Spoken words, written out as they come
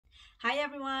Hi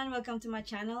everyone, welcome to my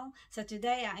channel. So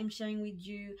today I'm sharing with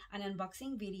you an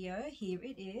unboxing video. Here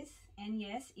it is, and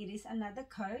yes, it is another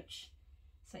Coach.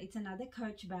 So it's another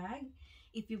Coach bag.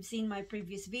 If you've seen my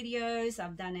previous videos,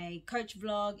 I've done a Coach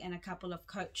vlog and a couple of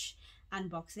Coach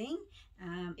unboxing.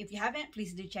 If you haven't,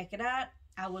 please do check it out.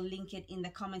 I will link it in the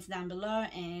comments down below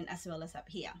and as well as up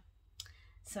here.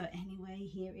 So anyway,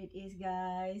 here it is,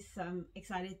 guys. So I'm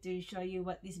excited to show you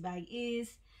what this bag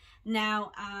is.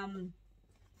 Now,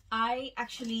 I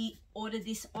actually ordered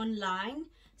this online,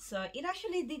 so it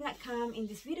actually did not come in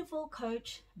this beautiful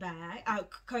Coach bag,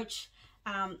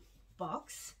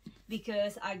 box,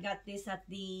 because I got this at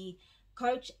the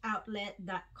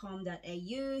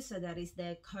coachoutlet.com.au. so that is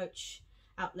the Coach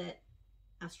Outlet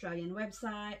Australian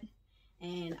website.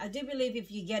 And I do believe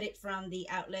if you get it from the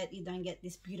outlet, you don't get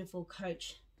this beautiful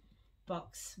Coach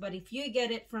box, but if you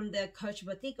get it from the Coach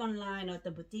boutique online or the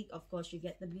boutique, of course you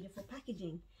get the beautiful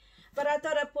packaging. But I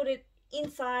thought I'd put it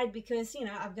inside because, you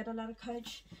know, I've got a lot of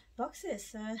Coach boxes,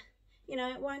 so, you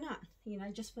know, why not, you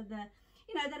know, just for the,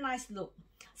 you know, the nice look.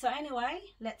 So anyway,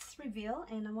 let's reveal,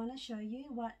 and I want to show you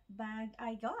what bag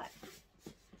I got.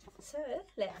 So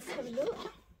let's have a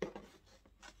look.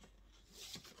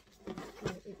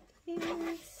 Here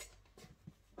it is.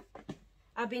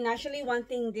 I've been actually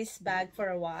wanting this bag for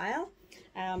a while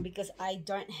because I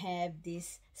don't have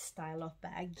this style of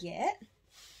bag yet.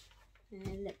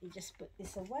 And let me just put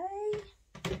this away.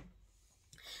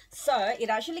 So it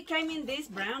actually came in this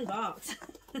brown box.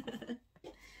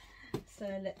 So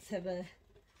let's have a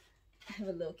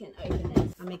look and open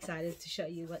it. I'm excited to show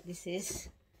you what this is.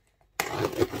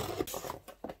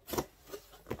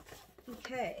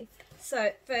 Okay,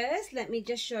 so first let me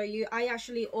just show you. I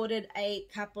actually ordered a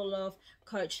couple of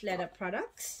Coach leather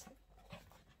products,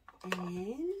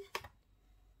 and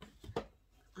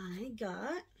I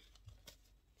got,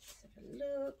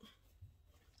 look,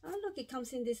 oh look, it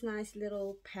comes in this nice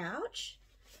little pouch.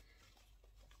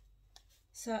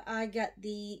 So I got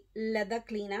the leather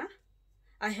cleaner.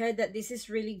 I heard that this is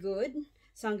really good,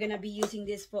 so I'm gonna be using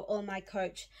this for all my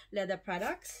Coach leather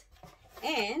products.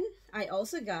 And I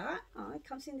also got, oh, it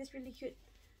comes in this really cute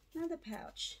another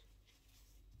pouch.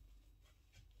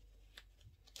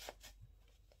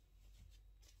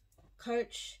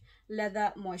 Coach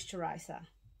leather moisturizer.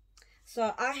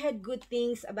 So I heard good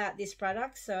things about this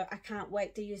product, so I can't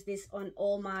wait to use this on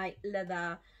all my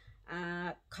leather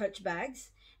Coach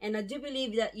bags. And I do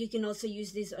believe that you can also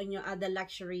use this on your other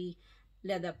luxury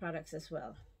leather products as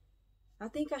well. I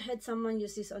think I had someone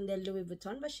use this on their Louis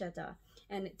Vuitton vachetta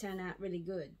and it turned out really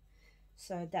good.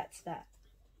 So that's that.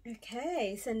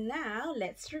 Okay, so now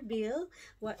let's reveal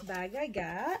what bag I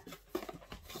got.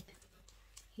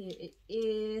 Here it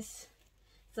is.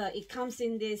 So it comes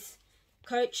in this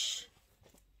Coach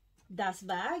dust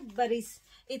bag, but it's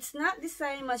not the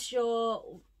same as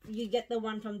you get the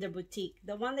one from the boutique.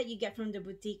 The one that you get from the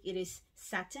boutique, it is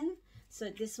satin. So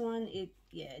this one, it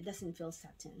doesn't feel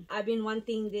satin. I've been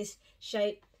wanting this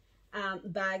shape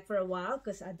bag for a while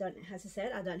because as I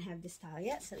said, I don't have this style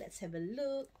yet. So let's have a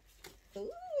look. Ooh,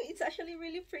 it's actually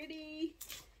really pretty.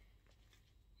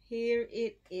 Here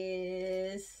it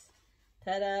is.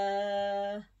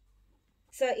 Ta-da!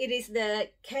 So it is the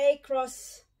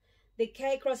K-Cross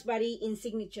body in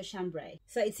signature chambray.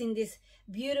 So it's in this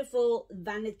beautiful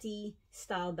vanity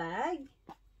style bag.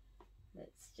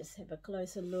 Let's just have a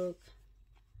closer look.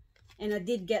 And I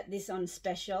did get this on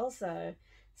special, so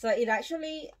it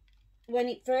actually, when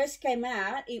it first came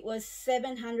out, it was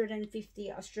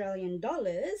 750 Australian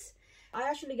dollars. I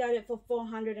actually got it for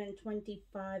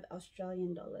 425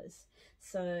 Australian dollars.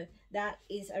 So that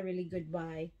is a really good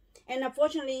buy. And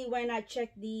unfortunately, when I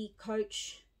checked the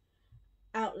Coach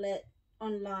outlet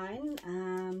online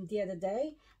the other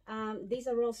day, these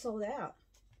are all sold out.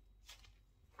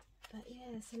 But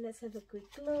yeah, so let's have a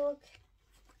quick look.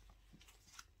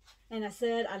 And I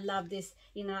said I love this,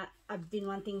 you know, I've been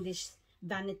wanting this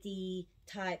vanity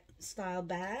type style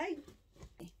bag.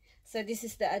 So this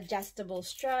is the adjustable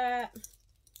strap.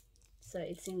 So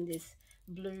it's in this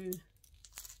blue,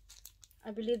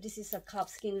 I believe this is a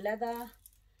calfskin leather.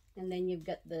 And then you've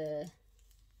got the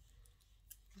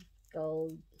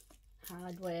gold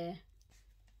hardware.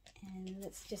 And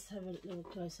let's just have a little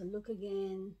closer look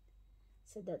again.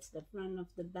 So that's the front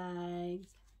of the bag.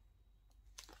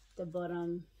 The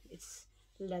bottom, it's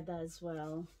leather as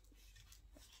well.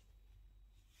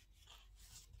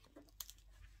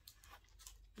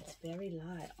 It's very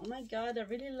light. Oh my god, I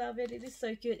really love it. It is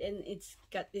so cute, and it's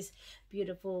got this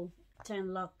beautiful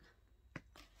turn lock.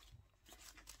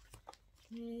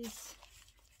 Yes,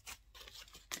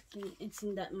 it's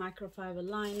in that microfiber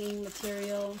lining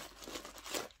material.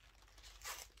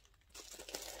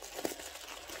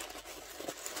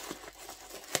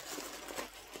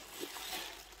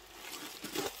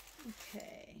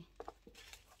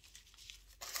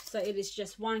 So it is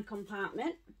just one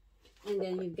compartment, and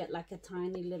then you get like a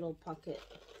tiny little pocket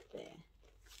there.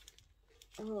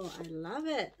 Oh, I love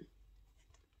it.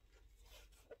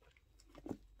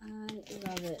 I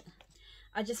love it.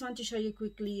 I just want to show you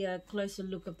quickly a closer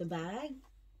look of the bag.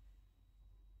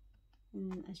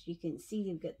 And as you can see,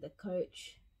 you've got the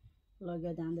Coach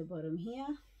logo down the bottom here.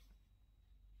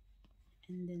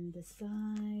 And then the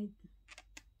side.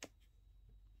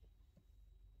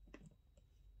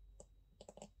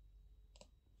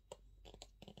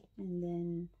 And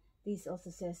then this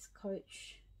also says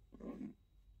Coach.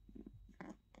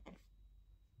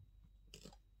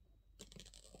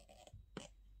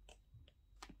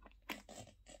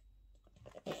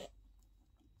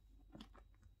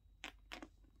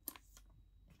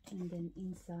 And then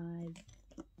inside,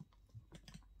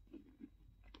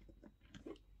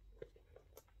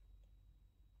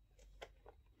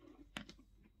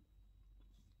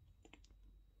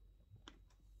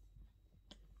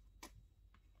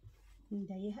 and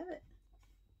there you have it.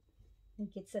 I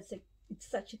think it's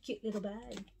such a cute little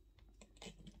bag.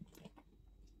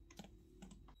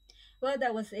 Well,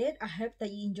 that was it. I hope that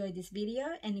you enjoyed this video,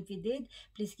 and if you did,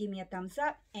 please give me a thumbs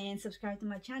up and subscribe to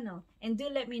my channel, and do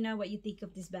let me know what you think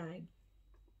of this bag.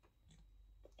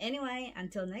 Anyway,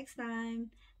 until next time,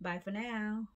 bye for now.